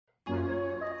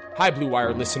Hi, Blue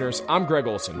Wire listeners. I'm Greg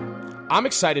Olson. I'm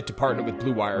excited to partner with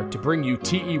Blue Wire to bring you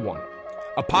TE1,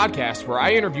 a podcast where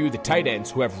I interview the tight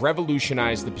ends who have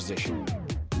revolutionized the position.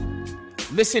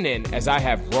 Listen in as I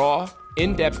have raw,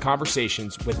 in-depth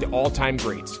conversations with the all-time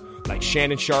greats like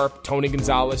Shannon Sharpe, Tony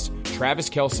Gonzalez, Travis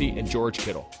Kelce, and George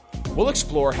Kittle. We'll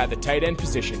explore how the tight end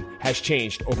position has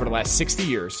changed over the last 60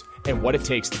 years and what it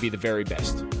takes to be the very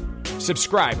best.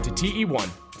 Subscribe to TE1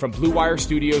 from Blue Wire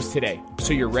Studios today,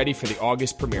 so you're ready for the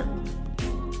August premiere.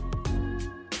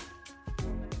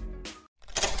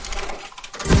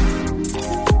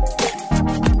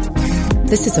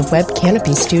 This is a Web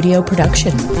Canopy Studio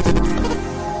production.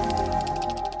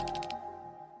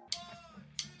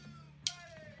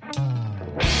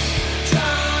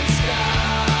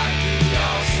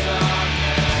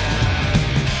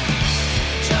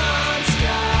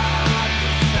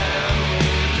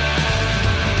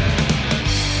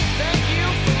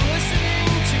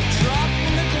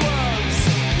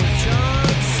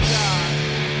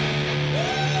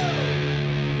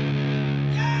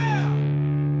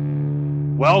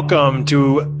 Welcome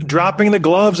to Dropping the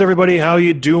Gloves, everybody. How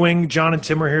you doing? John and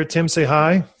Tim are here. Tim, say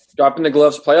hi. Dropping the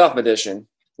Gloves playoff edition.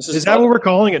 Is that what we're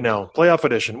calling it now? Playoff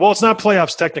edition. Well, it's not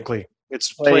playoffs technically.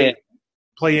 It's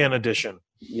play-in edition.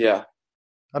 Yeah.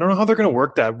 I don't know how they're going to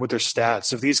work that with their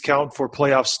stats. If these count for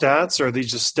playoff stats, or are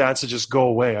these just stats that just go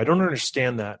away? I don't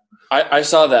understand that. I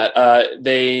saw that.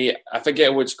 I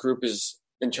forget which group is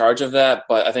in charge of that,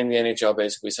 but I think the NHL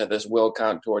basically said this will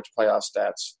count towards playoff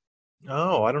stats.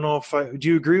 Oh, I don't know do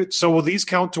you agree? So will these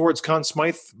count towards Conn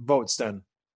Smythe votes then?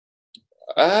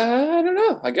 I don't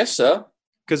know. I guess so.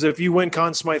 Because if you win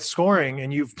Conn Smythe scoring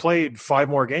and you've played 5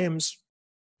 more games,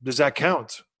 does that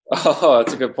count? Oh,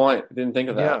 that's a good point. I didn't think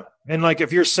of that. Yeah. And like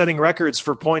if you're setting records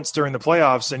for points during the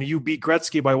playoffs and you beat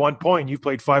Gretzky by 1 point, you've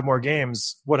played 5 more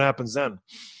games, what happens then?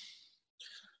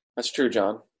 That's true,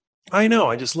 John. I know.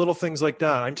 I just little things like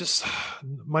that. I'm just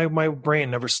my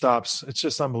brain never stops. It's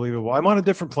just unbelievable. I'm on a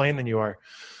different plane than you are.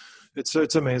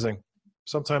 It's amazing.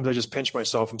 Sometimes I just pinch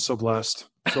myself. I'm so blessed.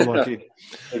 So lucky.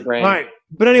 All right.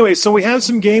 But anyway, so we have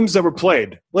some games that were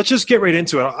played. Let's just get right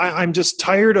into it. I'm just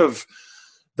tired of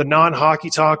the non-hockey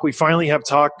talk. We finally have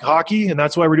talk hockey, and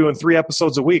that's why we're doing 3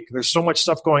 episodes a week. There's so much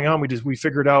stuff going on. We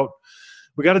figured out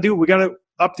we got to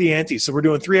up the ante. So we're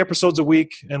doing 3 episodes a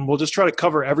week, and we'll just try to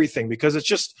cover everything because it's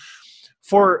just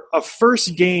for a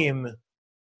first game,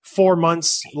 4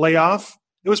 months layoff,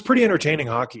 it was pretty entertaining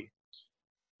hockey.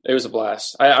 It was a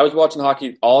blast. I was watching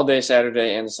hockey all day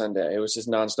Saturday and Sunday. It was just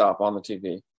nonstop on the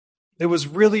TV. It was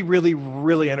really, really,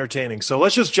 really entertaining. So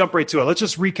let's just jump right to it. Let's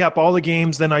just recap all the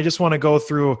games. Then I just want to go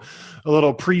through a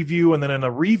little preview and then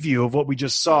a review of what we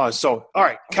just saw. So, all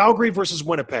right, Calgary versus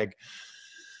Winnipeg.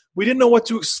 We didn't know what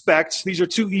to expect. These are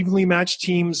 2 evenly matched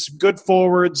teams, good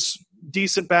forwards,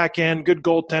 decent back end, good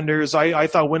goaltenders. I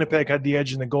thought Winnipeg had the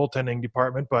edge in the goaltending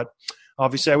department, but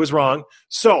obviously I was wrong.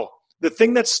 So the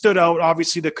thing that stood out,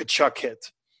 obviously the Tkachuk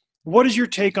hit. What is your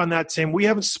take on that, Tim? We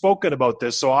haven't spoken about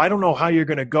this, so I don't know how you're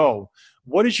going to go.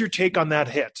 What is your take on that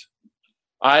hit?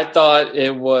 I thought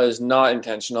it was not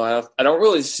intentional. I don't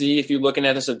really see, if you're looking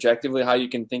at this objectively, how you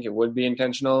can think it would be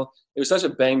intentional. It was such a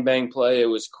bang-bang play. It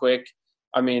was quick.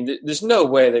 I mean, there's no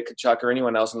way that Tkachuk or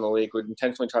anyone else in the league would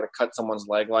intentionally try to cut someone's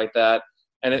leg like that.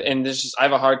 And there's just, I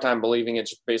have a hard time believing it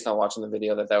just based on watching the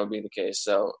video that would be the case.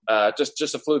 So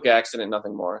just a fluke accident,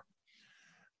 nothing more.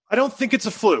 I don't think it's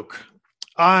a fluke.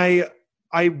 I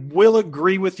will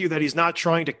agree with you that he's not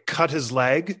trying to cut his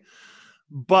leg,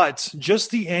 but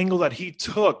just the angle that he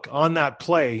took on that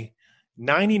play,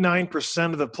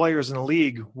 99% of the players in the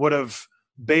league would have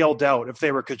bailed out if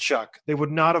they were Tkachuk. They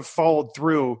would not have followed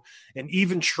through and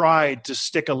even tried to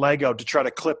stick a leg out to try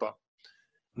to clip him.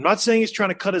 I'm not saying he's trying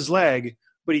to cut his leg,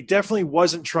 but he definitely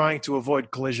wasn't trying to avoid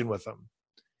collision with him.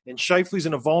 And Scheifele's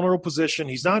in a vulnerable position.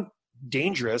 He's not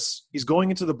dangerous. He's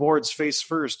going into the boards face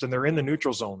first, and they're in the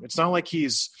neutral zone. It's not like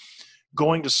he's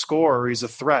going to score or he's a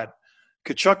threat.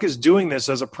 Tkachuk is doing this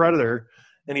as a predator,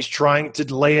 and he's trying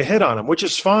to lay a hit on him, which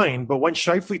is fine. But when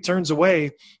Scheifele turns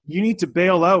away, you need to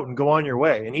bail out and go on your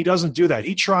way. And he doesn't do that.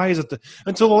 He tries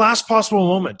until the last possible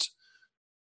moment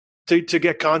to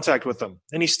get contact with him.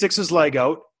 And he sticks his leg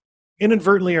out.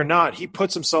 Inadvertently or not, he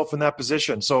puts himself in that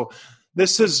position. So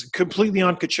this is completely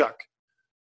on Tkachuk.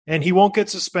 And he won't get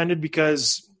suspended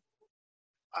because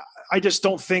I just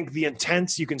don't think the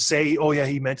intent, you can say, oh, yeah,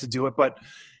 he meant to do it. But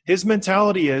his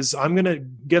mentality is, I'm going to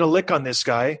get a lick on this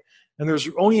guy. And there's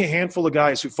only a handful of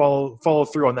guys who follow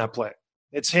through on that play.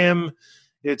 It's him.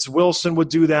 It's Wilson would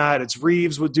do that. It's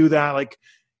Reeves would do that. Like,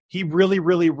 he really,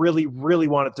 really, really, really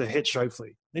wanted to hit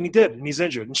Scheifele. And he did, and he's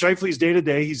injured. And Scheifele's day to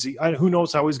day. Who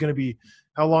knows how long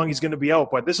he's going to be out.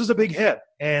 But this is a big hit,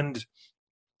 and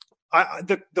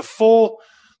the full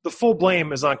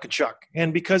blame is on Tkachuk.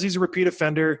 And because he's a repeat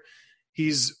offender,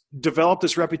 he's developed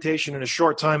this reputation in a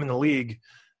short time in the league.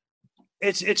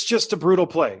 It's just a brutal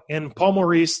play. And Paul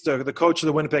Maurice, the coach of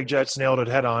the Winnipeg Jets, nailed it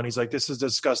head on. He's like, this is a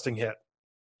disgusting hit.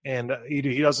 And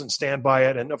he doesn't stand by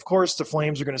it. And, of course, the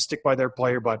Flames are going to stick by their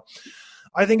player. But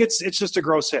I think it's just a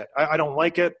gross hit. I don't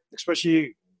like it,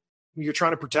 especially you're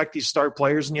trying to protect these star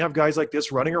players, and you have guys like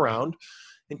this running around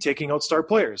and taking out star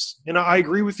players. And I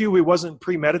agree with you. It wasn't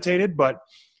premeditated, but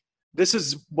this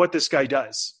is what this guy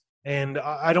does. And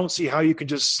I don't see how you can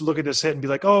just look at this hit and be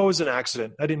like, oh, it was an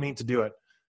accident. I didn't mean to do it.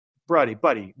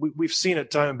 Buddy, we've seen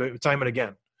it time and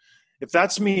again. If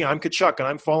that's me, I'm Tkachuk, and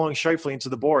I'm following Scheifele into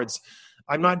the boards.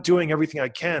 I'm not doing everything I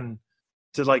can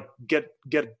to like get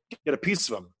a piece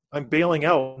of him. I'm bailing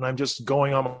out, and I'm just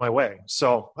going on my way.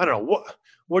 So I don't know.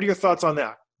 What are your thoughts on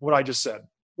that? What I just said?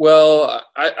 Well,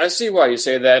 I see why you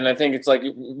say that, and I think it's like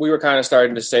we were kind of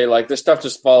starting to say like this stuff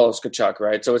just follows Tkachuk,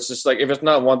 right? So it's just like if it's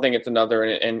not one thing, it's another,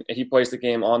 and he plays the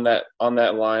game on that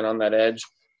line, on that edge.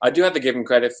 I do have to give him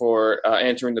credit for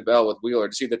answering the bell with Wheeler.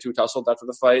 To see the two tussled after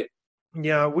the fight.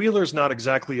 Yeah, Wheeler's not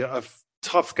exactly a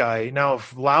tough guy. Now,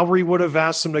 if Lowry would have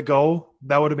asked him to go,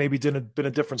 that would have maybe been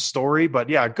a different story. But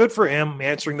yeah, good for him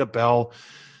answering the bell.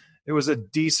 It was a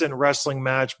decent wrestling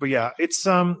match, but yeah, it's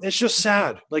just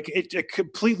sad. Like it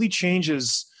completely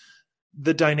changes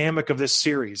the dynamic of this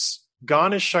series.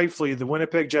 Gone is Scheifele, the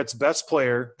Winnipeg Jets' best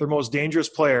player, their most dangerous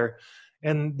player,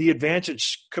 and the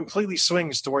advantage completely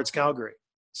swings towards Calgary.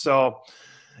 So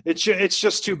it's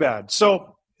just too bad.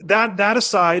 So that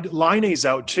aside, Laine's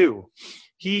out too.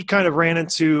 He kind of ran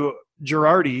into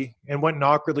Girardi and went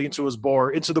awkwardly into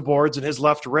the boards, and his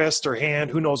left wrist or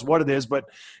hand, who knows what it is, but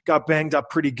got banged up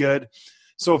pretty good.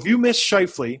 So if you miss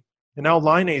Scheifele and now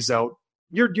Laine's out,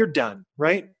 you're done,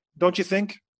 right? Don't you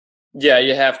think? Yeah,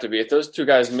 you have to be. If those two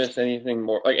guys miss anything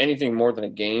more than a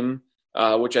game,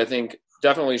 which I think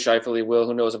definitely Scheifele will.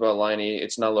 Who knows about Laine?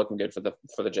 It's not looking good for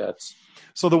the Jets.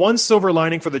 So the one silver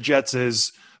lining for the Jets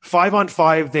is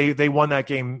 5-on-5. They won that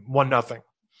game 1-0.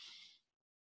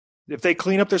 If they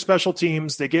clean up their special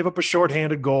teams, they gave up a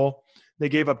shorthanded goal. They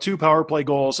gave up 2 power play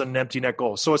goals and an empty net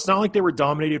goal. So it's not like they were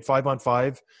dominated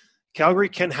 5-on-5. Calgary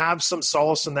can have some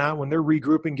solace in that when they're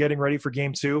regrouping, getting ready for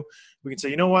game 2. We can say,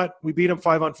 you know what? We beat them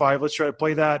 5-on-5. Let's try to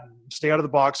play that, stay out of the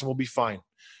box, and we'll be fine.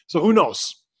 So who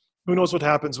knows? Who knows what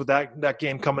happens with that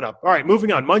game coming up? All right,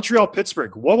 moving on.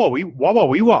 Montreal-Pittsburgh. Whoa.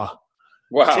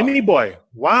 Wow. Timmy boy.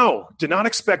 Wow. Did not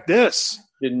expect this.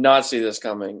 Did not see this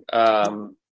coming.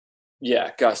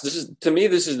 Yeah, gosh, this is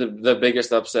the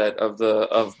biggest upset of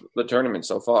the tournament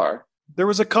so far. There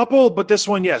was a couple, but this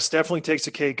one, yes, definitely takes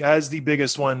the cake as the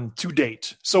biggest one to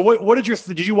date. So what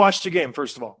did you watch the game,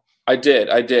 first of all? I did.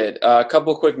 A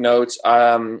couple quick notes.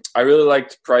 I really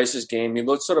liked Price's game. He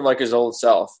looked sort of like his old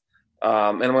self.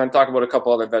 And I'm going to talk about a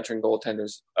couple other veteran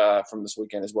goaltenders from this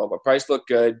weekend as well. But Price looked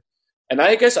good. And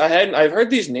I guess I've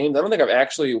heard these names. I don't think I've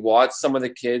actually watched some of the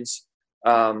kids.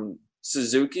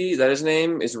 Suzuki, is that his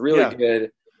name? Is really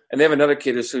good. And they have another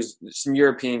kid who's some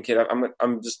European kid.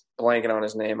 I'm just blanking on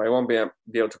his name. I won't be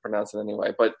able to pronounce it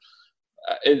anyway. But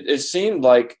it seemed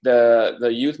like the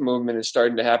youth movement is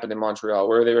starting to happen in Montreal,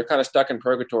 where they were kind of stuck in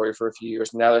purgatory for a few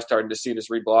years. Now they're starting to see this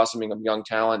reblossoming of young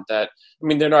talent that, I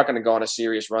mean, they're not going to go on a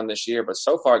serious run this year. But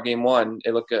so far, game 1,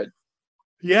 it looked good.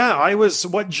 Yeah,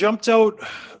 what jumped out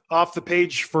off the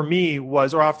page for me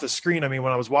was, or off the screen, I mean,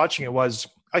 when I was watching it was,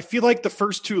 I feel like the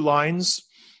first 2 lines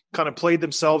kind of played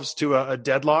themselves to a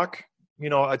deadlock,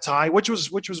 a tie, which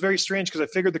was very strange because I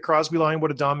figured the Crosby line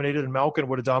would have dominated and Malkin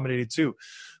would have dominated too.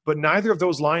 But neither of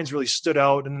those lines really stood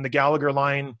out, and the Gallagher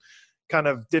line kind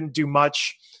of didn't do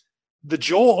much. The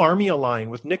Joel Armia line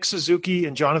with Nick Suzuki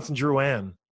and Jonathan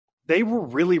Drouin, they were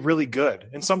really, really good.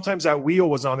 And sometimes that wheel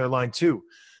was on their line too.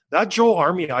 That Joel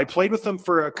Armia, I played with him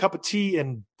for a cup of tea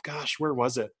and gosh, where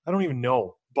was it? I don't even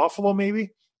know. Buffalo,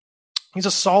 maybe? He's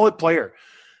a solid player.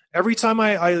 Every time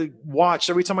I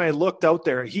looked out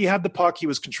there, he had the puck. He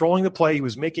was controlling the play. He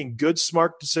was making good,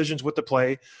 smart decisions with the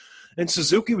play. And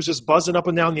Suzuki was just buzzing up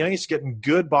and down the ice, getting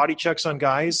good body checks on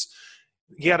guys.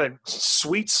 He had a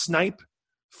sweet snipe,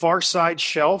 far side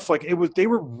shelf. They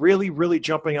were really, really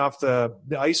jumping off the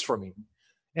ice for me.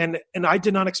 And I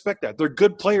did not expect that. They're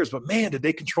good players, but man, did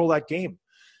they control that game.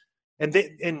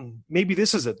 And maybe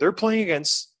this is it. They're playing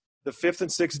against the 5th and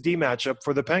 6th D matchup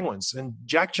for the Penguins. And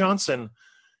Jack Johnson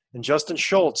and Justin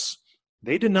Schultz,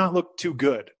 they did not look too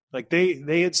good. Like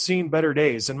they had seen better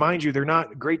days. And mind you, they're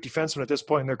not great defensemen at this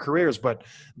point in their careers, but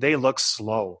they look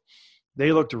slow.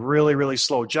 They looked really, really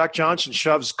slow. Jack Johnson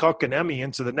shoves Kotkaniemi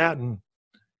into the net and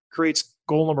creates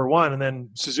goal number 1, and then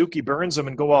Suzuki burns him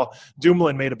and go. Well,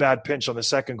 Dumoulin made a bad pinch on the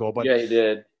second goal, but yeah, he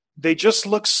did. They just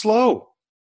look slow.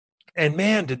 And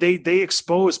man, did they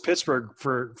expose Pittsburgh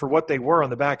for what they were on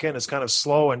the back end. It's kind of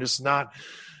slow and just not,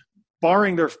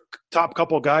 barring their top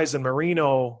couple guys in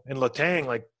Marino and Letang,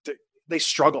 like they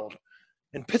struggled.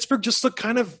 And Pittsburgh just looked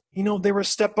kind of, they were a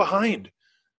step behind.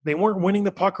 They weren't winning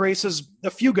the puck races.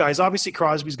 A few guys, obviously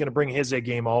Crosby's going to bring his A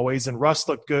game always, and Russ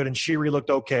looked good, and Sheary looked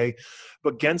okay.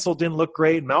 But Gensel didn't look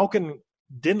great. Malkin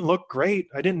didn't look great.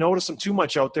 I didn't notice him too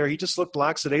much out there. He just looked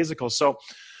lackadaisical. So,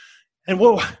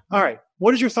 all right,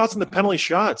 what is your thoughts on the penalty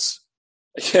shots?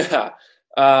 Yeah.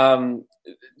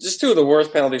 Just two of the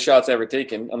worst penalty shots ever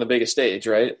taken on the biggest stage,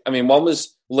 right? I mean, one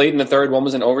was late in the third, one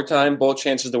was in overtime, both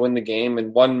chances to win the game,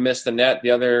 and one missed the net,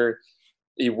 the other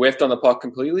he whiffed on the puck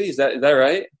completely. Is that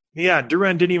right? Yeah,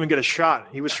 Duran didn't even get a shot.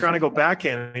 He was trying to go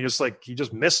backhand, and he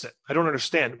just missed it. I don't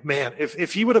understand. Man,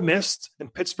 if he would have missed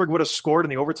and Pittsburgh would have scored in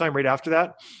the overtime right after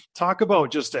that, talk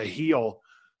about just a heel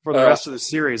for the rest of the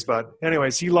series. But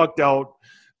anyways, he lucked out.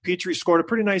 Petrie scored a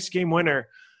pretty nice game winner,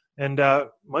 and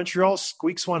Montreal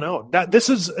squeaks one out. This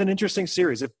is an interesting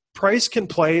series. If Price can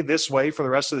play this way for the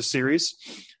rest of the series,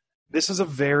 this is a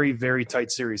very, very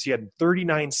tight series. He had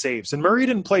 39 saves, and Murray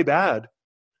didn't play bad,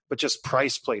 but just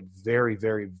Price played very,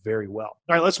 very, very well.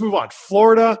 All right, let's move on.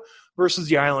 Florida versus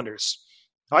the Islanders.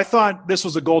 I thought this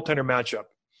was a goaltender matchup.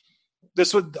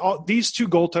 These two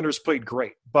goaltenders played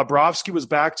great. Bobrovsky was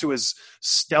back to his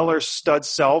stellar stud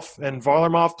self, and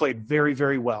Varlamov played very,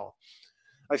 very well.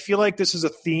 I feel like this is a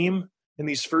theme in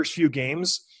these first few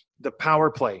games. The power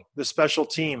play, the special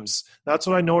teams. That's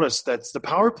what I noticed. That's the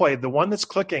power play. The one that's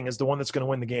clicking is the one that's going to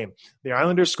win the game. The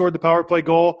Islanders scored the power play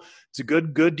goal. It's a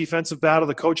good defensive battle.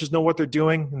 The coaches know what they're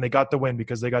doing, and they got the win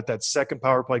because they got that second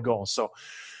power play goal. So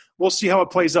we'll see how it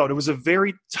plays out. It was a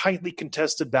very tightly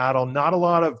contested battle. Not a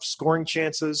lot of scoring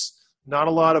chances, not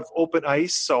a lot of open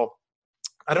ice. So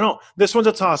I don't know. This one's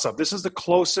a toss-up. This is the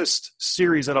closest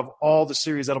series out of all the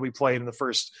series that'll be played in the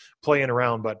first play-in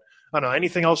round. But I don't know.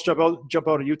 Anything else jump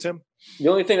out at you, Tim? The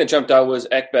only thing that jumped out was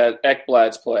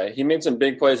Ekblad's play. He made some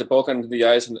big plays at both ends of the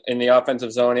ice in the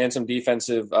offensive zone and some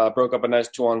defensive. Broke up a nice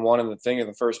 2-on-1 in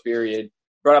the first period.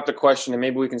 Brought up the question, and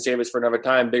maybe we can save this for another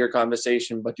time, bigger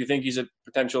conversation. But do you think he's a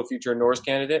potential future Norris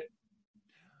candidate?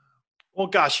 Well,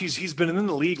 gosh, he's been in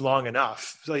the league long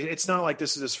enough. It's not like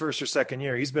this is his first or second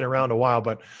year. He's been around a while,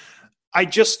 but I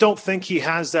just don't think he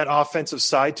has that offensive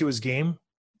side to his game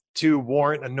to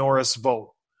warrant a Norris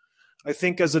vote. I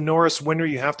think as a Norris winner,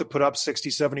 you have to put up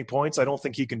 60, 70 points. I don't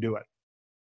think he can do it.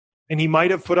 And he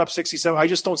might have put up 67. I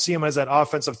just don't see him as that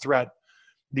offensive threat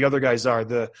the other guys are.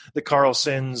 The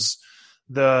Carlsons,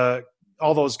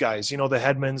 all those guys, the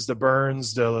Hedmans, the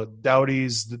Burns, the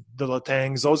Doughties, the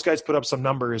Letangs, those guys put up some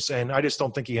numbers, and I just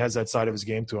don't think he has that side of his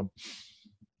game to him.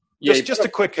 Just a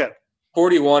quick hit.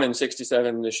 41 and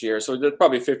 67 this year, so that's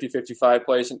probably 50-55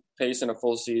 pace in a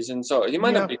full season. So he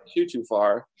might not be too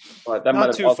far, but that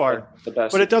might too far. The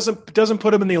best. But it doesn't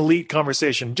put him in the elite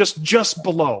conversation. Just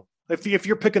below. If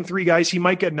you're picking three guys, he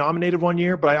might get nominated one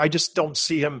year, but I just don't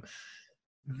see him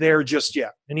there just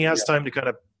yet. And he has time to kind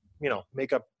of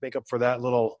make up for that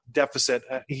little deficit.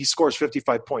 He scores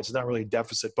 55 points. It's not really a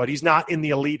deficit, but he's not in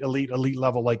the elite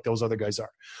level like those other guys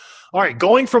are. All right,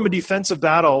 going from a defensive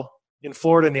battle in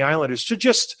Florida and the Islanders to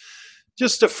just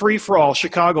a free-for-all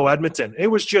Chicago-Edmonton. It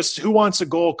was just who wants a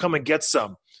goal, come and get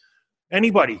some.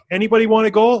 Anybody want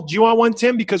a goal? Do you want one,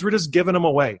 Tim? Because we're just giving them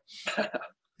away.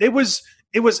 It was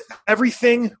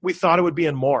everything we thought it would be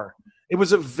and more. It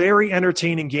was a very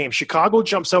entertaining game. Chicago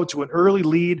jumps out to an early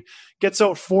lead, gets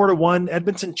out 4-1.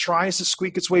 Edmonton tries to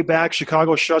squeak its way back.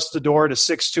 Chicago shuts the door to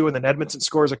 6-2, and then Edmonton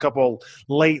scores a couple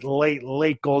late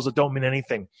goals that don't mean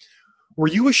anything. Were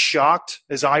you as shocked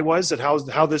as I was at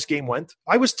how this game went?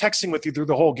 I was texting with you through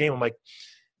the whole game. I'm like,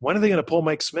 when are they going to pull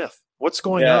Mike Smith? What's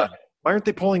going on? Why aren't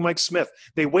they pulling Mike Smith?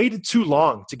 They waited too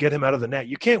long to get him out of the net.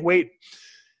 You can't wait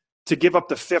to give up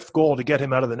the fifth goal to get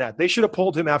him out of the net. They should have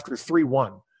pulled him after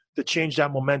 3-1 to change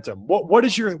that momentum.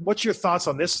 What's your thoughts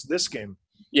on this game?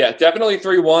 Yeah, definitely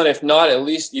 3-1. If not, at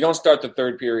least you don't start the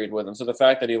third period with him. So the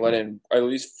fact that he let in at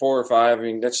least 4 or 5, I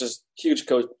mean, that's just huge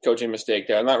coaching mistake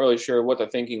there. I'm not really sure what the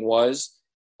thinking was.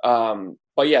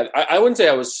 But yeah, I wouldn't say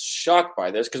I was shocked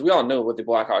by this because we all knew what the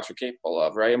Blackhawks were capable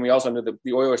of, right? And we also knew that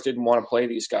the Oilers didn't want to play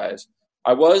these guys.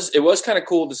 It was kind of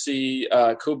cool to see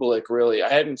Kubalik, really. I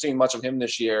hadn't seen much of him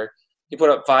this year. He put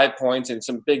up 5 points and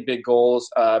some big goals,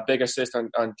 big assist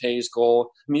on Taves'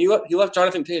 goal. I mean, he left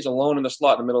Jonathan Taves alone in the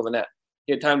slot in the middle of the net.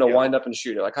 He had time to wind up and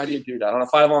shoot it. Like, how do you do that? On a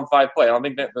 5-on-5 play, I don't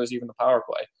think that there's even the power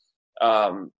play.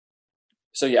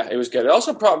 So, yeah, it was good. It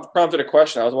also prompted a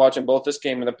question. I was watching both this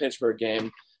game and the Pittsburgh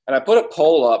game, and I put a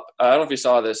poll up. I don't know if you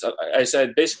saw this. I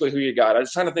said basically who you got. I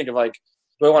was trying to think of, like,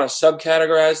 do I want to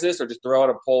subcategorize this or just throw out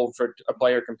a poll for a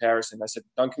player comparison? I said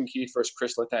Duncan Keith versus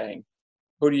Chris Letang.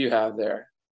 Who do you have there?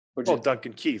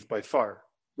 Duncan Keith by far.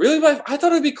 Really? I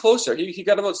thought it would be closer. He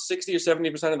got about 60 or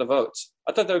 70% of the votes.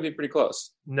 I thought that would be pretty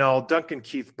close. No, Duncan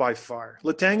Keith by far.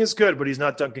 Letang is good, but he's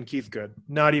not Duncan Keith good.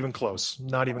 Not even close.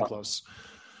 Not even close.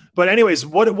 But anyways,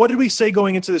 what did we say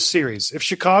going into this series? If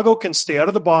Chicago can stay out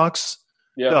of the box,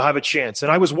 they'll have a chance.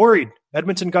 And I was worried.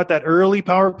 Edmonton got that early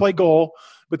power play goal,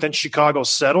 but then Chicago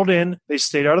settled in. They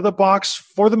stayed out of the box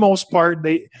for the most part.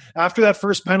 After that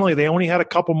first penalty, they only had a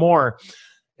couple more,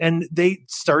 and they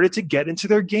started to get into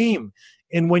their game.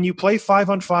 And when you play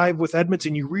 5-on-5 with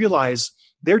Edmonton, you realize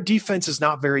their defense is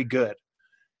not very good.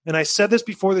 And I said this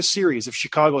before the series. If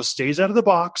Chicago stays out of the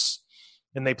box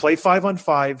and they play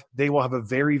 5-on-5, they will have a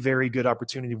very, very good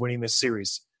opportunity of winning this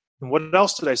series. And what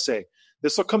else did I say?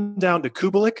 This will come down to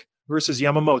Kubalik versus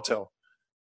Yamamoto.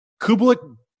 Kubalik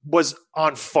was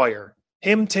on fire.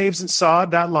 Him, Taves, and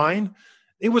Saad, that line,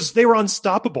 they were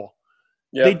unstoppable.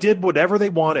 Yep. They did whatever they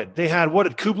wanted. They had,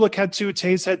 Kubalik had 2,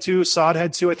 Taves had 2, Saad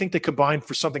had 2. I think they combined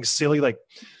for something silly like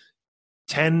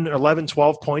 10, 11,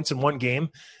 12 points in one game.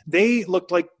 They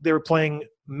looked like they were playing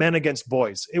men against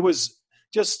boys. It was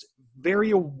just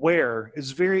very aware.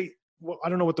 I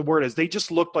don't know what the word is. They just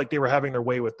looked like they were having their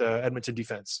way with the Edmonton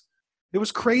defense. It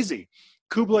was crazy.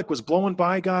 Kubalik was blowing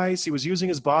by guys. He was using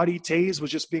his body. Taves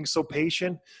was just being so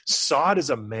patient. Saad is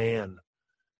a man.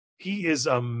 He is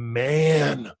a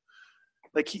man.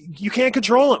 Like, you can't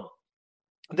control him.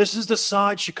 This is the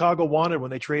Saad Chicago wanted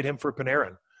when they traded him for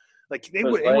Panarin. Like, it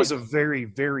was a very,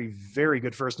 very, very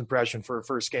good first impression for a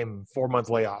first game 4-month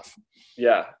layoff.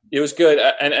 Yeah, it was good.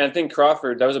 And I think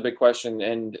Crawford, that was a big question.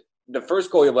 And the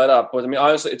first goal he let up was,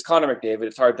 honestly, it's Connor McDavid.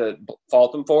 It's hard to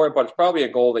fault him for it, but it's probably a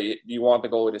goal that you want the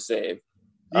goalie to save.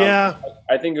 Yeah.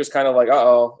 I think it was kind of like,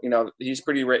 he's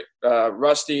pretty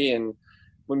rusty, and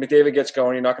when McDavid gets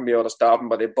going, you're not going to be able to stop him.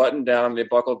 But they buttoned down, they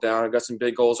buckled down, and got some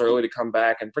big goals early to come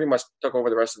back, and pretty much took over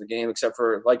the rest of the game, except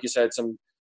for, like you said, some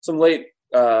late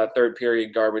third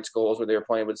period garbage goals where they were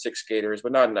playing with 6 skaters,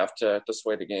 but not enough to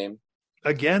sway the game.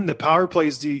 Again, the power play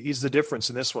is the difference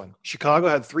in this one. Chicago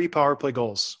had 3 power play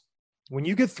goals. When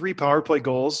you get 3 power play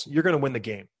goals, you're going to win the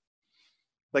game.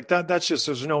 Like that's just,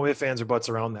 there's no ifs, ands, or buts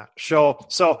around that. So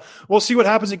we'll see what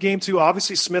happens in game 2.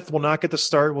 Obviously, Smith will not get the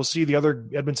start. We'll see the other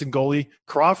Edmonton goalie.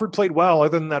 Crawford played well,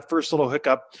 other than that first little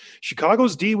hiccup.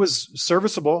 Chicago's D was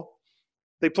serviceable.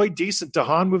 They played decent.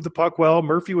 DeHaan moved the puck well.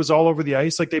 Murphy was all over the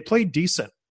ice. Like, they played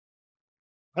decent.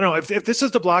 I don't know. If this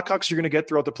is the Blackhawks you're going to get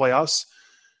throughout the playoffs,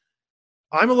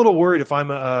 I'm a little worried if I'm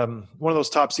one of those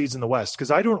top seeds in the West,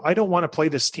 because I don't want to play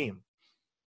this team.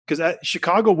 Because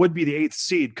Chicago would be the 8th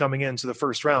seed coming into the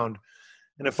first round.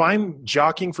 And if I'm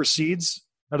jockeying for seeds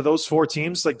out of those 4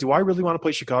 teams, like, do I really want to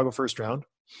play Chicago first round?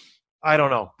 I don't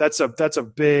know. That's a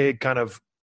big kind of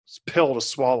pill to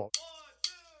swallow.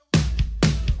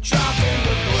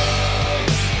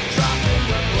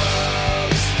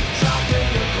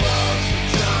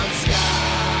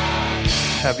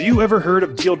 Have you ever heard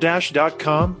of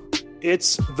DealDash.com?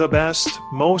 It's the best,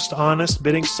 most honest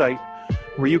bidding site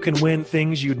where you can win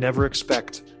things you'd never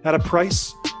expect at a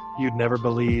price you'd never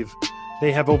believe.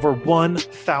 They have over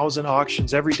 1,000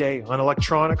 auctions every day on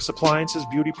electronics, appliances,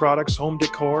 beauty products, home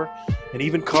decor, and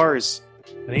even cars.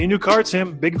 I need a new car,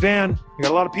 Tim. Big van. You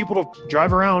got a lot of people to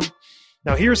drive around.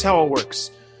 Now, here's how it works.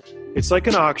 It's like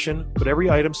an auction, but every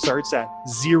item starts at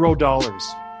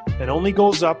 $0 and only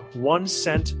goes up 1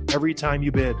 cent every time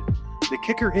you bid. The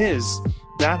kicker is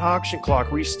that auction clock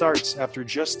restarts after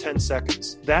just 10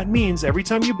 seconds. That means every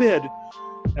time you bid,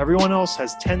 everyone else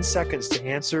has 10 seconds to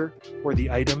answer or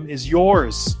the item is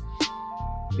yours.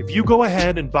 If you go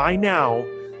ahead and buy now,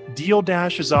 Deal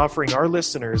Dash is offering our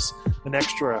listeners an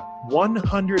extra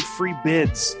 100 free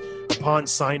bids upon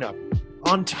sign up,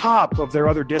 on top of their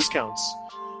other discounts.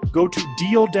 Go to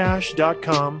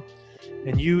DealDash.com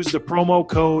and use the promo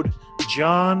code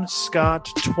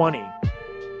JohnScott20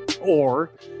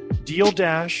 or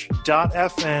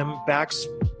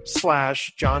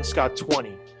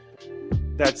DealDash.fm/JohnScott20.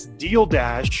 That's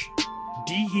DealDash,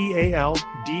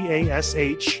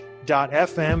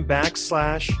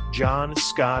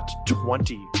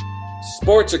 DealDash.fm/JohnScott20.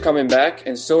 Sports are coming back,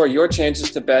 and so are your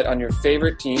chances to bet on your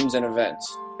favorite teams and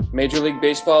events. Major League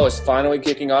Baseball is finally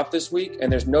kicking off this week,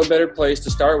 and there's no better place to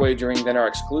start wagering than our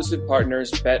exclusive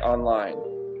partners, BetOnline.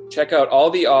 Check out all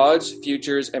the odds,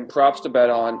 futures, and props to bet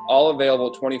on, all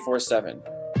available 24/7.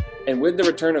 And with the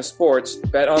return of sports,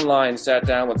 BetOnline sat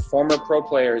down with former pro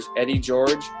players Eddie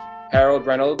George, Harold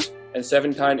Reynolds, and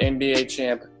 7-time NBA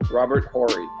champ Robert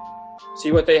Horry.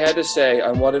 See what they had to say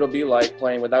on what it'll be like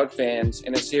playing without fans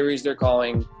in a series they're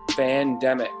calling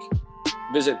Fandemic.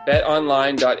 Visit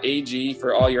betonline.ag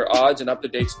for all your odds and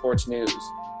up-to-date sports news.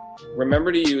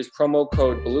 Remember to use promo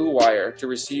code BLUEWIRE to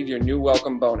receive your new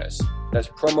welcome bonus. That's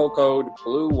promo code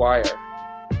BLUEWIRE.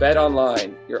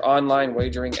 BetOnline, your online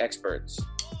wagering experts.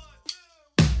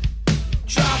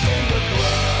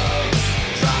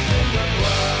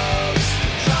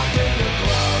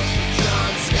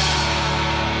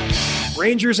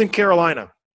 Rangers in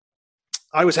Carolina.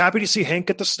 I was happy to see Hank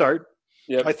at the start.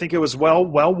 Yep. I think it was well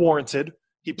warranted.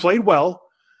 He played well,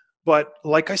 but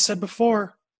like I said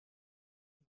before,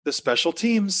 the special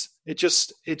teams.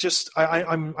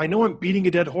 I know I'm beating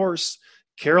a dead horse.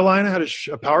 Carolina had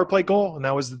a power play goal, and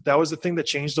that was the thing that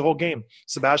changed the whole game.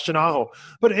 Sebastian Aho,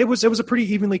 but it was a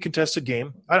pretty evenly contested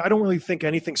game. I don't really think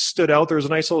anything stood out. There was a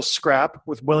nice little scrap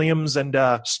with Williams and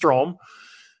Strome,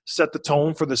 set the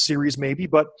tone for the series maybe,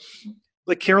 but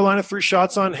like Carolina threw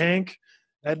shots on Hank,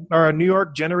 New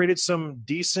York generated some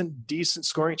decent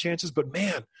scoring chances, but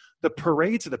man, the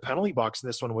parade to the penalty box in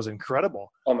this one was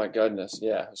incredible. Oh my goodness,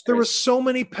 yeah. There were so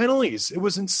many penalties. It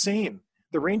was insane.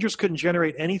 The Rangers couldn't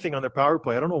generate anything on their power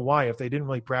play. I don't know why, if they didn't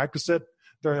really practice it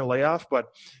during the layoff, but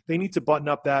they need to button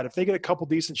up that. If they get a couple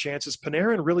decent chances,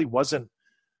 Panarin really wasn't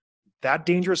that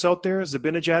dangerous out there.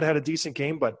 Zibanejad had a decent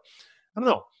game, but I don't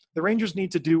know. The Rangers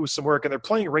need to do some work, and they're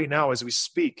playing right now as we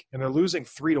speak, and they're losing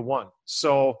 3-1.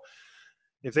 So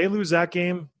if they lose that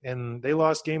game and they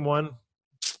lost game one,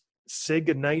 say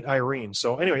goodnight, Irene.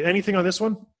 So anyway, anything on this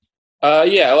one?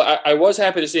 I was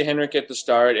happy to see Henrik at the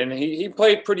start, and he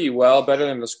played pretty well, better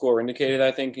than the score indicated,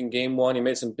 I think, in game one. He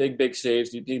made some big saves.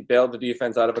 He bailed the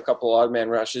defense out of a couple odd man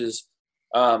rushes.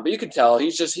 But you could tell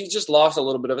he's just lost a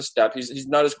little bit of a step. He's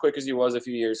not as quick as he was a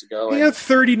few years ago. He had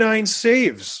 39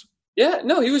 saves. Yeah,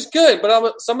 no, he was good,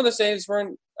 but some of the saves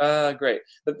weren't great.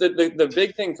 The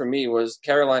big thing for me was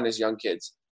Carolina's young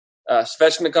kids.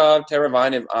 Svechnikov,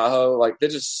 Teravainen, Aho, like they're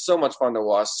just so much fun to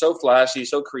watch. So flashy,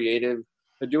 so creative.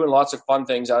 They're doing lots of fun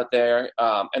things out there,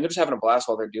 and they're just having a blast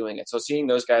while they're doing it. So seeing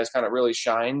those guys kind of really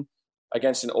shine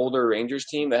against an older Rangers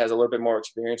team that has a little bit more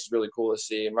experience is really cool to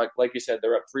see. And like you said,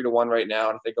 they're up 3-1 right now,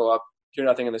 and if they go up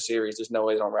 2-0 in the series, there's no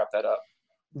way they don't wrap that up.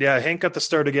 Yeah, Hank got the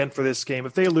start again for this game.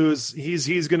 If they lose,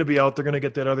 he's going to be out. They're going to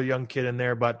get that other young kid in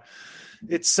there, but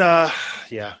it's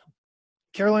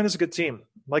Carolina's a good team.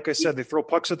 Like I said, they throw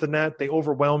pucks at the net. They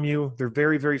overwhelm you. They're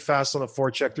very, very fast on the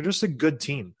forecheck. They're just a good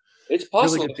team. It's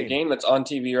possible really the game that's on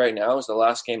TV right now is the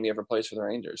last game he ever plays for the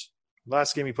Rangers.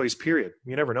 Last game he plays, period.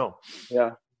 You never know. Yeah.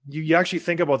 You actually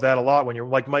think about that a lot when you're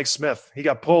like Mike Smith. He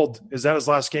got pulled. Is that his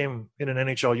last game in an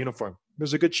NHL uniform?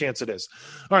 There's a good chance it is.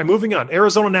 All right, moving on.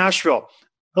 Arizona, Nashville.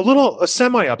 A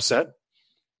semi-upset.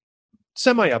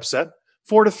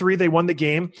 4-3, they won the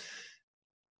game.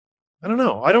 I don't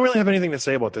know. I don't really have anything to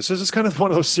say about this. This is kind of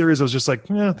one of those series I was just like,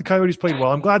 yeah, the Coyotes played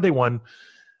well. I'm glad they won.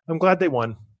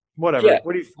 Whatever. Yeah.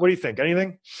 What do you think?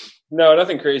 Anything? No,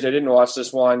 nothing crazy. I didn't watch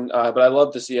this one, but I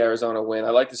love to see Arizona win. I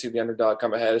like to see the underdog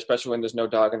come ahead, especially when there's no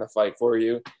dog in the fight for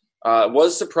you.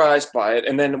 Was surprised by it.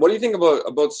 And then what do you think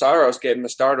about Saros getting the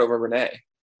start over Rene?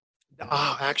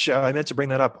 Actually, I meant to bring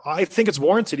that up. I think it's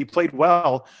warranted. He played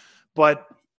well, but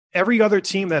every other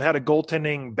team that had a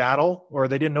goaltending battle or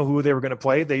they didn't know who they were going to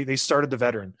play, they started the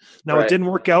veteran. Now, It didn't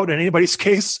work out in anybody's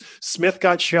case. Smith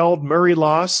got shelled. Murray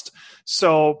lost.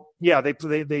 So, yeah, they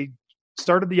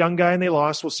started the young guy and they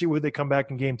lost. We'll see who they come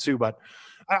back in game two. But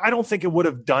I don't think it would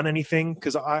have done anything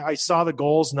because I saw the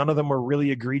goals. None of them were really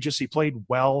egregious. He played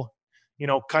well.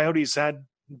 Coyotes had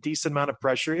a decent amount of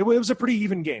pressure. It was a pretty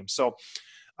even game. So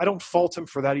I don't fault him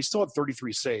for that. He still had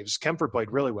 33 saves. Kemper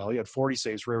played really well. He had 40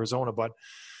 saves for Arizona, but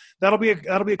that'll be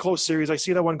a close series. I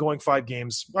see that one going 5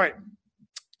 games. All right,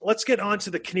 let's get on to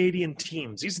the Canadian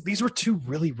teams. These were 2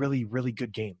 really, really, really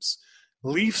good games.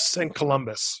 Leafs and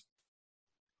Columbus.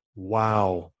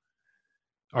 Wow.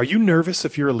 Are you nervous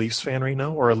if you're a Leafs fan right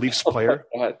now or a Leafs player?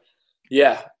 Oh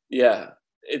yeah.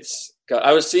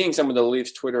 I was seeing some of the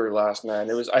Leafs Twitter last night.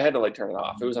 I had to turn it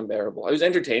off. It was unbearable. It was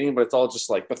entertaining, but it's all just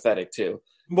pathetic too.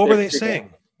 What were they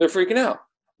saying? They're freaking out.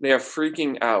 They are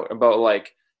freaking out about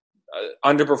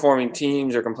underperforming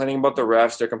teams. They're complaining about the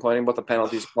refs. They're complaining about the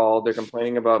penalties called. They're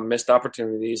complaining about missed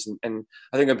opportunities. And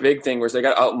I think a big thing was they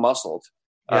got out-muscled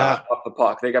off the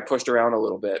puck. They got pushed around a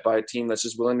little bit by a team that's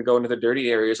just willing to go into the dirty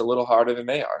areas a little harder than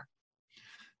they are.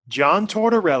 John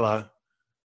Tortorella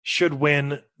should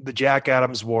win the Jack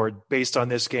Adams Award based on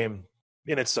this game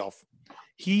in itself.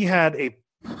 He had a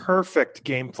perfect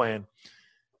game plan.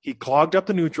 He clogged up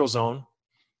the neutral zone.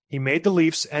 He made the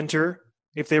Leafs enter.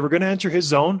 If they were going to enter his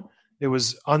zone, It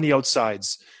was on the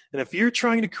outsides. And if you're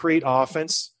trying to create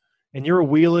offense and you're a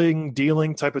wheeling,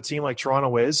 dealing type of team like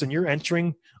Toronto is, and you're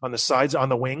entering on the sides, on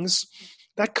the wings,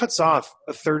 that cuts off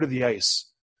a third of the ice.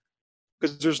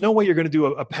 Because there's no way you're going to do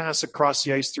a pass across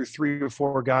the ice through 3 or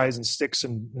 4 guys and sticks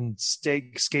and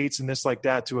skates and this like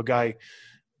that to a guy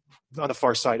on the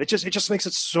far side. It just makes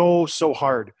it so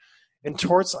hard. And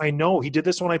Torts, I know he did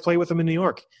this when I played with him in New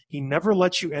York. He never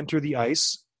lets you enter the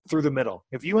ice through the middle.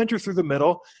 If you enter through the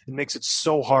middle, it makes it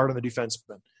so hard on the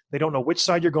defenseman. They don't know which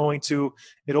side you're going to.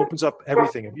 It opens up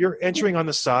everything. If you're entering on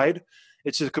the side,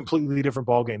 it's a completely different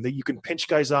ballgame. That you can pinch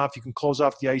guys off, you can close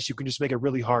off the ice, you can just make it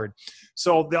really hard.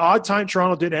 So the odd time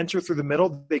Toronto did enter through the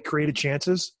middle, they created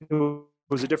chances. It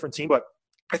was a different team, but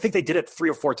I think they did it 3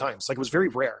 or 4 times. Like, it was very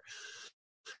rare.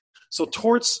 So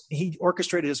Torts, he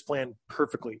orchestrated his plan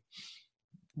perfectly.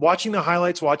 Watching the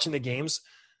highlights, watching the games,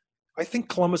 I think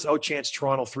Columbus outchanced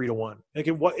Toronto 3-1. Like,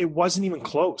 it wasn't even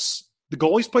close. The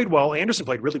goalies played well. Anderson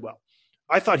played really well.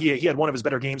 I thought he had one of his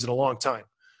better games in a long time.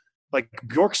 Like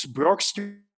Bjorkstrand?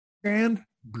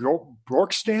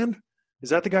 Is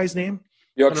that the guy's name?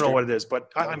 I don't know what it is,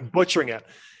 but I'm butchering it.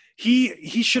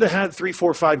 He should have had 3,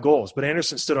 4, 5 goals, but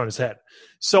Anderson stood on his head.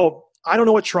 So I don't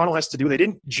know what Toronto has to do. They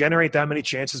didn't generate that many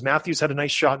chances. Matthews had a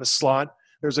nice shot in the slot.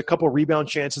 There's a couple of rebound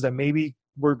chances that maybe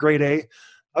were grade A.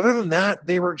 Other than that,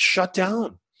 they were shut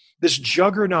down. This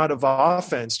juggernaut of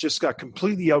offense just got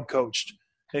completely outcoached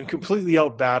and completely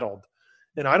outbattled.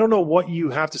 And I don't know what you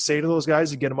have to say to those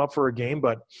guys to get them up for a game,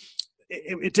 but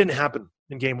it didn't happen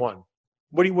in game 1.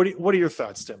 What are your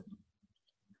thoughts, Tim?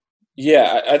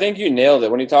 Yeah, I think you nailed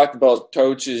it when you talked about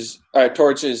Torts'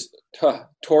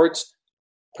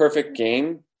 perfect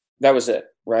game. That was it,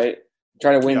 right?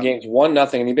 Trying to win games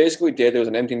 1-0, and he basically did. There was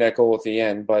an empty net goal at the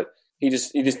end, but he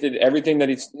just did everything that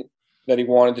he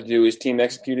wanted to do. His team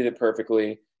executed it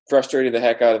perfectly, frustrated the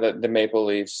heck out of the Maple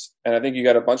Leafs. And I think you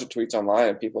got a bunch of tweets online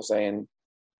of people saying,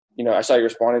 I saw you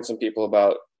responding to some people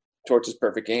about Torts'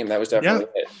 perfect game. That was definitely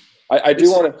it. I do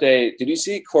want to say, did you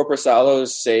see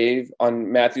Korpisalo's save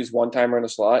on Matthews' one-timer in the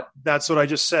slot? That's what I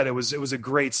just said. It was a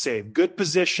great save. Good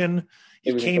position.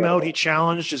 He came out, he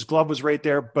challenged, his glove was right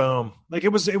there. Boom. Like, it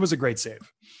was a great save.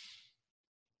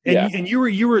 And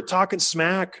you were talking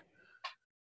smack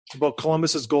about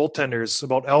Columbus's goaltenders,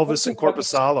 about Elvis and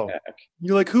Korpisalo.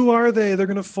 You're like, who are they? They're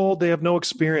going to fold. They have no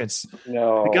experience.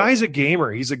 No. The guy's a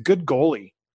gamer. He's a good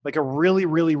goalie, like a really,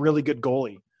 really, really good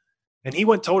goalie. And he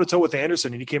went toe-to-toe with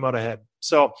Anderson, and he came out ahead.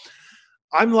 So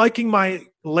I'm liking my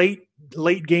late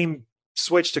game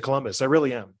switch to Columbus. I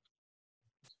really am.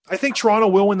 I think Toronto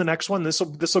will win the next one. This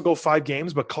will go 5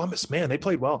 games, but Columbus, man, they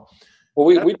played well. Well,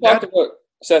 we talked about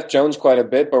Seth Jones quite a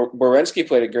bit, but Werenski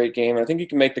played a great game. I think you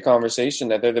can make the conversation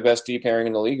that they're the best D pairing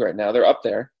in the league right now. They're up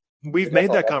there. We've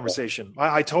made that conversation.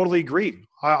 I totally agree.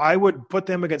 I would put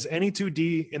them against any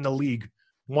 2D in the league,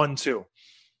 1-2.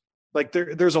 Like,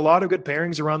 there's a lot of good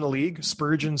pairings around the league.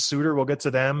 Spurgeon, Suter, we'll get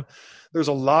to them. There's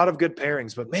a lot of good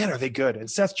pairings, but man, are they good.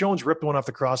 And Seth Jones ripped one off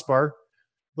the crossbar.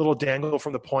 Little dangle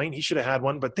from the point. He should have had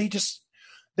one, but they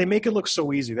make it look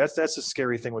so easy. That's the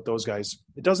scary thing with those guys.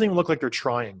 It doesn't even look like they're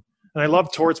trying. And I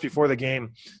love Torts before the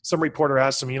game. Some reporter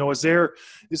asked him, is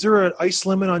there an ice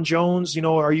limit on Jones?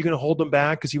 Are you going to hold him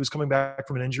back because he was coming back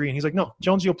from an injury? And he's like, no,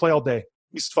 Jones, you'll play all day.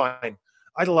 He's fine.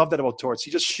 I love that about Torts.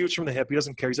 He just shoots from the hip. He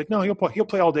doesn't care. He's like, no, he'll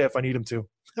play all day if I need him to.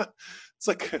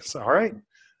 It's all right.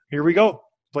 Here we go.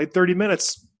 Played 30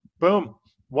 minutes. Boom.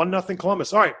 1-0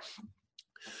 Columbus. All right.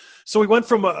 So we went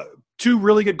from 2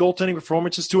 really good goaltending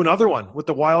performances to another one with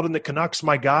the Wild and the Canucks.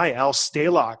 My guy, Al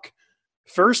Stalock.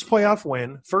 First playoff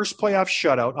win, first playoff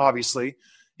shutout, obviously.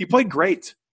 He played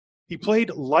great. He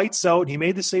played lights out. He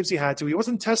made the saves he had to. He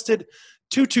wasn't tested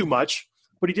too much,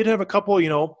 but he did have a couple,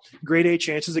 grade A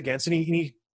chances against, and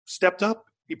he stepped up.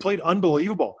 He played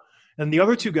unbelievable. And the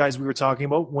other 2 guys we were talking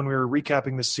about when we were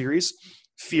recapping this series,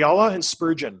 Fiala and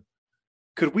Spurgeon.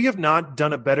 Could we have not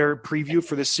done a better preview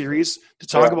for this series to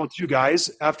talk about 2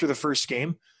 guys after the first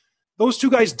game? Those 2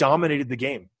 guys dominated the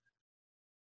game.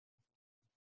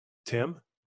 Tim?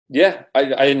 Yeah, I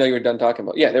didn't know you were done talking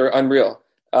about. Yeah, they were unreal.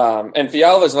 And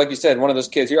Fiala is, like you said, one of those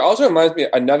kids. He also reminds me of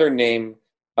another name,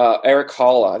 Eric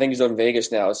Halla. I think he's in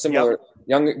Vegas now. A similar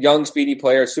young, speedy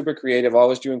player, super creative,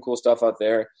 always doing cool stuff out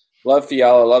there. Love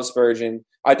Fiala, love Spurgeon.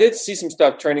 I did see some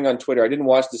stuff trending on Twitter. I didn't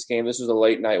watch this game. This was a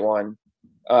late night one.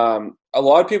 A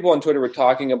lot of people on Twitter were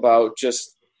talking about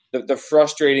just the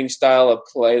frustrating style of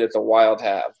play that the Wild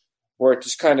have, where it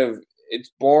just kind of – it's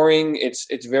boring.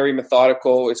 It's very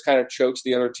methodical. It's kind of chokes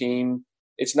the other team.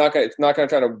 It's not going to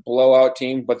try to blow out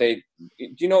teams, but they,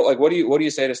 what do you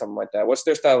say to something like that? What's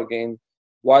their style of game?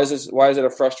 Why is it a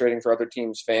frustrating for other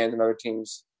teams, fans and other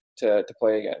teams to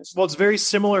play against. Well, it's very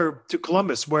similar to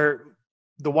Columbus, where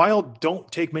the Wild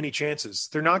don't take many chances.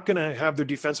 They're not going to have their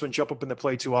defensemen jump up in the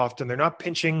play too often. They're not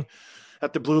pinching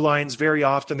at the blue lines very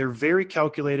often. They're very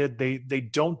calculated. They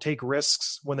don't take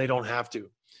risks when they don't have to.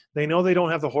 They know they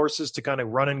don't have the horses to kind of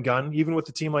run and gun, even with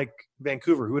a team like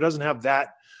Vancouver, who doesn't have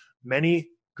that many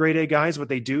grade A guys, but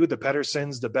they do, the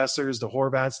Petterssons, the Bessers, the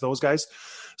Horvats, those guys.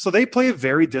 So they play a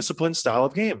very disciplined style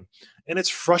of game, and it's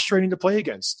frustrating to play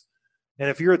against. And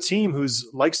if you're a team who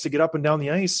likes to get up and down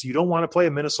the ice, you don't want to play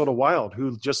a Minnesota Wild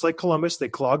who, just like Columbus, they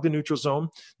clog the neutral zone.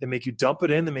 They make you dump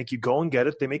it in. They make you go and get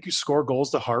it. They make you score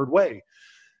goals the hard way.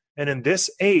 And in this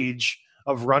age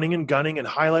of running and gunning and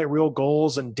highlight reel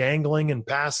goals and dangling and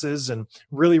passes and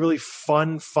really, really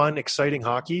fun, exciting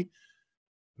hockey,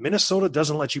 Minnesota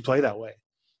doesn't let you play that way.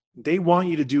 They want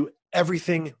you to do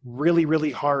everything really,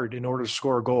 really hard in order to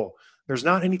score a goal. There's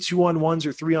not any 2-on-1s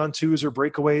or 3-on-2s or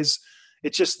breakaways.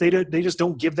 It's just they just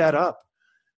don't give that up.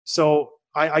 So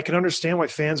I can understand why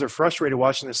fans are frustrated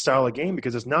watching this style of game,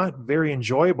 because it's not very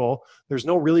enjoyable. There's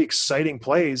no really exciting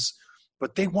plays,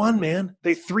 but they won, man.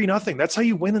 They 3-0. That's how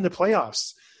you win in the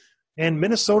playoffs. And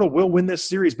Minnesota will win this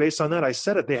series based on that. I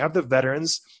said it. They have the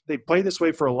veterans. They played this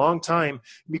way for a long time.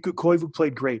 Mikko Koivu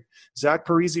played great. Zach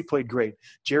Parise played great.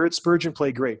 Jared Spurgeon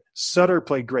played great. Sutter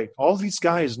played great. All these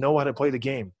guys know how to play the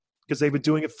game because they've been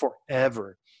doing it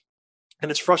forever. And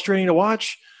it's frustrating to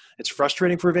watch. It's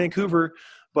frustrating for Vancouver.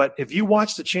 But if you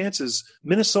watch the chances,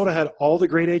 Minnesota had all the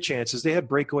grade A chances. They had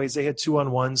breakaways. They had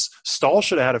 2-on-1s. Stahl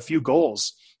should have had a few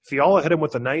goals. Fiala hit him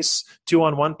with a nice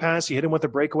 2-on-1 pass. He hit him with a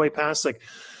breakaway pass. Like,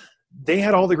 they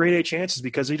had all the grade A chances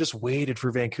because they just waited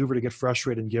for Vancouver to get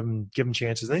frustrated and give them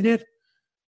chances. And they did.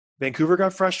 Vancouver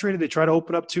got frustrated. They tried to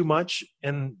open up too much.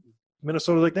 And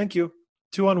Minnesota was like, thank you.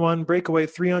 2-on-1, breakaway,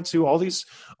 3-on-2,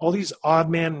 all these odd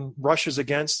man rushes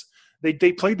against.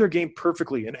 They played their game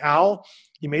perfectly. And Al,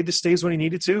 he made the stays when he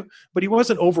needed to, but he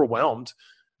wasn't overwhelmed.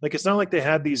 Like, it's not like they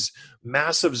had these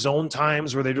massive zone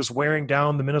times where they're just wearing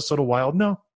down the Minnesota Wild.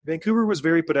 No, Vancouver was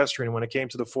very pedestrian when it came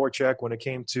to the forecheck, when it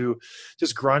came to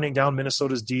just grinding down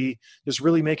Minnesota's D, just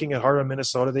really making it hard on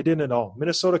Minnesota. They didn't at all.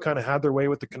 Minnesota kind of had their way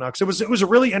with the Canucks. It was a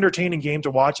really entertaining game to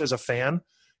watch as a fan,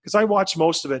 because I watched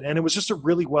most of it, and it was just a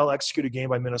really well-executed game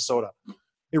by Minnesota.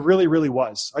 It really, really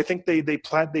was. I think they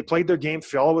played their game.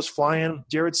 Fiala was flying.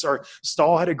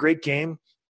 Stahl had a great game.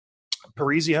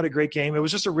 Parise had a great game. It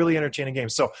was just a really entertaining game.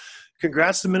 So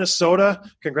congrats to Minnesota.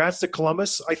 Congrats to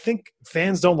Columbus. I think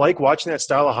fans don't like watching that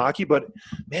style of hockey, but,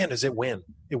 man, does it win.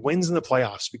 It wins in the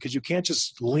playoffs because you can't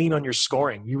just lean on your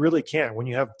scoring. You really can't when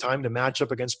you have time to match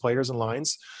up against players and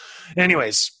lines.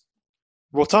 Anyways,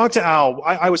 we'll talk to Al.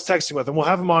 I was texting with him. We'll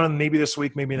have him on maybe this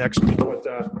week, maybe next week. But,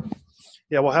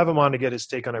 yeah, we'll have him on to get his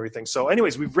take on everything. So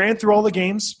anyways, we've ran through all the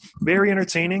games. Very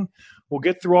entertaining. We'll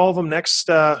get through all of them next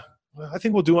I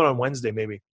think we'll do it on Wednesday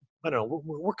maybe. I don't know.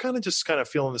 We're kind of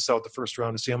feeling this out the first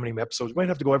round to see how many episodes. We might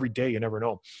have to go every day. You never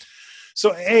know.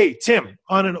 So, hey, Tim,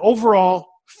 on an overall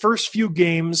first few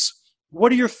games,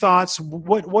 what are your thoughts?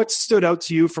 What stood out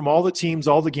to you from all the teams,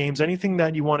 all the games? Anything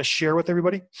that you want to share with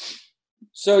everybody?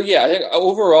 So, yeah, I think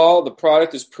overall the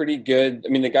product is pretty good. I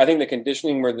mean, I think the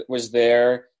conditioning was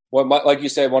there. Like you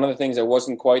said, one of the things that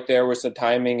wasn't quite there was the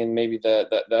timing and maybe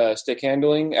the stick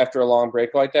handling after a long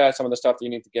break like that, some of the stuff that you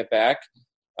need to get back.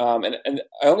 And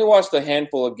I only watched a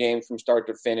handful of games from start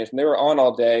to finish, and they were on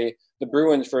all day. The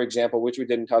Bruins, for example, which we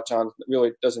didn't touch on,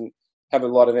 really doesn't have a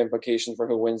lot of implication for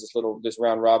who wins this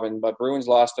round robin. But Bruins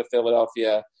lost to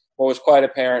Philadelphia. What was quite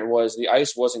apparent was the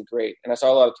ice wasn't great, and I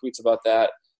saw a lot of tweets about that.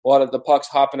 A lot of the pucks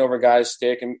hopping over guys'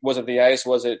 stick. And was it the ice?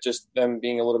 Was it just them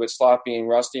being a little bit sloppy and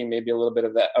rusty? Maybe a little bit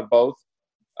of that, of both.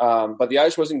 But the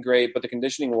ice wasn't great, but the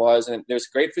conditioning was, and there's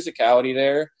great physicality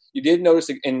there. You did notice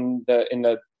in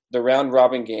the round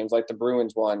robin games, like the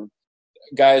Bruins one,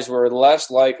 guys were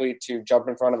less likely to jump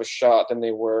in front of a shot than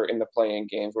they were in the play-in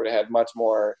games, where they had much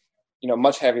more,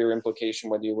 much heavier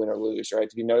implication whether you win or lose. Right?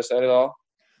 Did you notice that at all?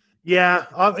 Yeah,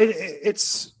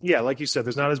 it's like you said,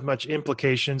 there's not as much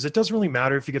implications. It doesn't really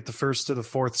matter if you get the first to the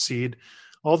fourth seed.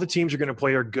 All the teams you're going to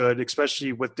play are good,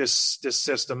 especially with this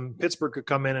system. Pittsburgh could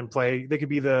come in and play. They could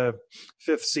be the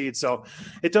fifth seed. So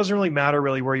it doesn't really matter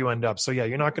really where you end up. So, yeah,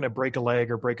 you're not going to break a leg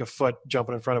or break a foot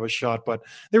jumping in front of a shot. But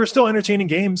they were still entertaining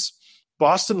games.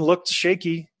 Boston looked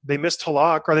shaky. They missed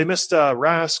Halak, or they missed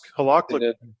Rask. Halak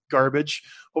looked garbage.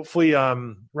 Hopefully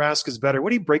Rask is better.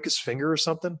 Would he break his finger or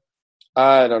something?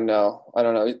 I don't know.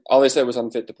 All they said was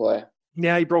unfit to play.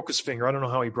 Yeah, he broke his finger. I don't know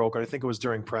how he broke it. I think it was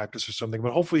during practice or something.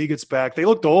 But hopefully he gets back. They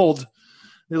looked old.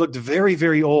 They looked very,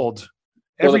 very old.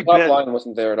 Well, the top line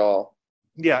wasn't there at all.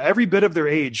 Yeah, every bit of their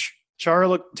age. Chara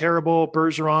looked terrible.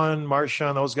 Bergeron,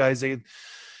 Marchand, those guys,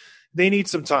 they need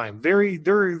some time.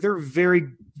 They're very,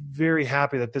 very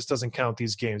happy that this doesn't count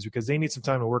these games because they need some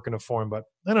time to work in a form. But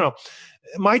I don't know.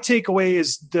 My takeaway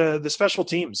is the special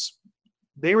teams.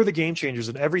 They were the game changers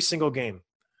in every single game.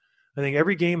 I think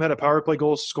every game had a power play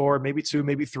goal scored, maybe 2,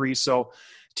 maybe 3. So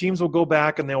teams will go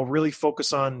back and they'll really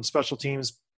focus on special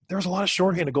teams. There's a lot of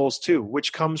shorthanded goals too,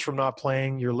 which comes from not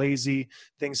playing. You're lazy.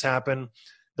 Things happen.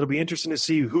 It'll be interesting to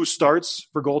see who starts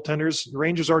for goaltenders. The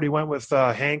Rangers already went with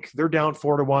Hank. They're down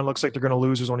 4-1. Looks like they're going to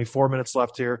lose. There's only 4 minutes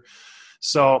left here.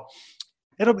 So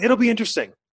it'll be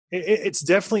interesting. It's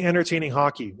definitely entertaining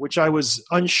hockey, which I was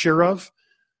unsure of,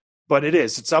 but it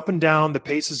is. It's up and down. The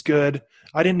pace is good.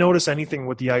 I didn't notice anything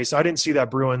with the ice. I didn't see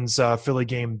that Bruins Philly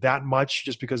game that much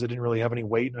just because it didn't really have any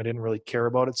weight and I didn't really care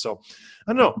about it. So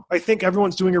I don't know. I think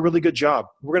everyone's doing a really good job.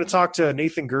 We're going to talk to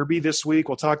Nathan Gerbe this week.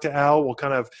 We'll talk to Al. We'll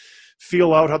kind of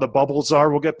feel out how the bubbles are.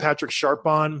 We'll get Patrick Sharp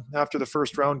on after the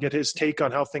first round, get his take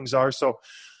on how things are. So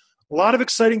a lot of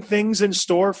exciting things in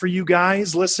store for you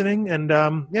guys listening. And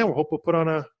we hope we'll put on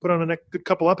a good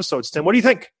couple episodes. Tim, what do you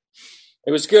think?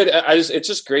 It was good. It's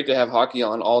just great to have hockey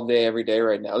on all day, every day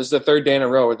right now. This is the third day in a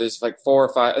row where there's like 4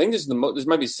 or 5. I think this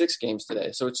might be 6 games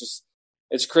today. So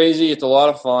it's crazy. It's a lot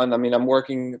of fun. I mean, I'm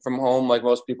working from home like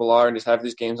most people are and just have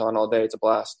these games on all day. It's a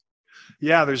blast.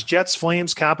 Yeah, there's Jets,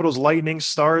 Flames, Capitals, Lightning,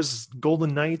 Stars,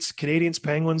 Golden Knights, Canadians,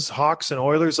 Penguins, Hawks, and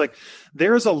Oilers. Like,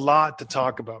 there's a lot to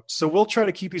talk about. So we'll try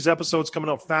to keep these episodes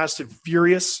coming out fast and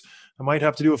furious. I might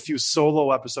have to do a few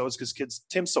solo episodes because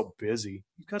Tim's so busy.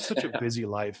 You've got such a busy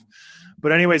life.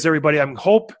 But anyways, everybody, I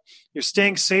hope you're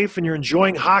staying safe and you're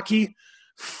enjoying hockey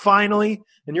finally,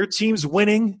 and your team's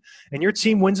winning, and your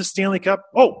team wins a Stanley Cup.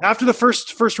 Oh, after the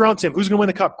first round, Tim, who's going to win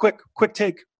the Cup? Quick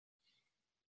take.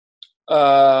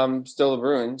 Still the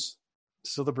Bruins.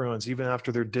 Still the Bruins, even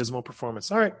after their dismal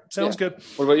performance. All right, sounds good.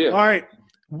 What about you? All right,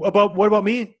 what about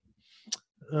me?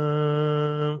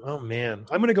 Oh man,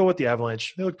 I'm going to go with the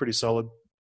Avalanche. They look pretty solid.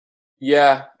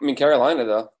 Yeah, I mean Carolina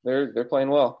though, they're playing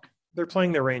well. They're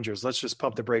playing the Rangers. Let's just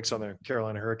pump the brakes on the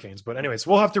Carolina Hurricanes. But anyways,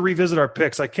 we'll have to revisit our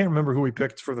picks. I can't remember who we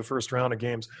picked for the first round of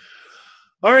games.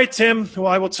 All right, Tim. Well,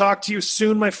 I will talk to you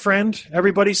soon, my friend.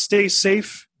 Everybody stay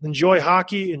safe. Enjoy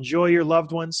hockey. Enjoy your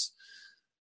loved ones.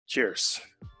 Cheers.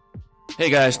 Hey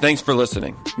guys, thanks for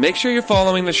listening. Make sure you're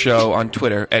following the show on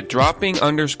Twitter at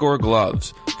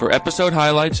dropping_gloves for episode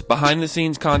highlights,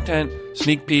 behind-the-scenes content,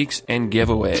 sneak peeks, and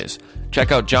giveaways.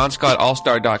 Check out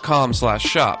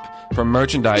johnscottallstar.com/shop for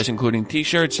merchandise including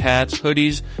t-shirts, hats,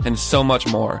 hoodies, and so much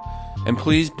more. And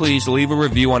please leave a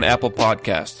review on Apple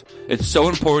Podcasts. It's so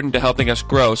important to helping us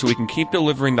grow so we can keep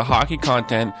delivering the hockey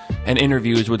content and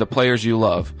interviews with the players you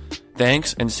love.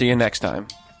 Thanks, and see you next time.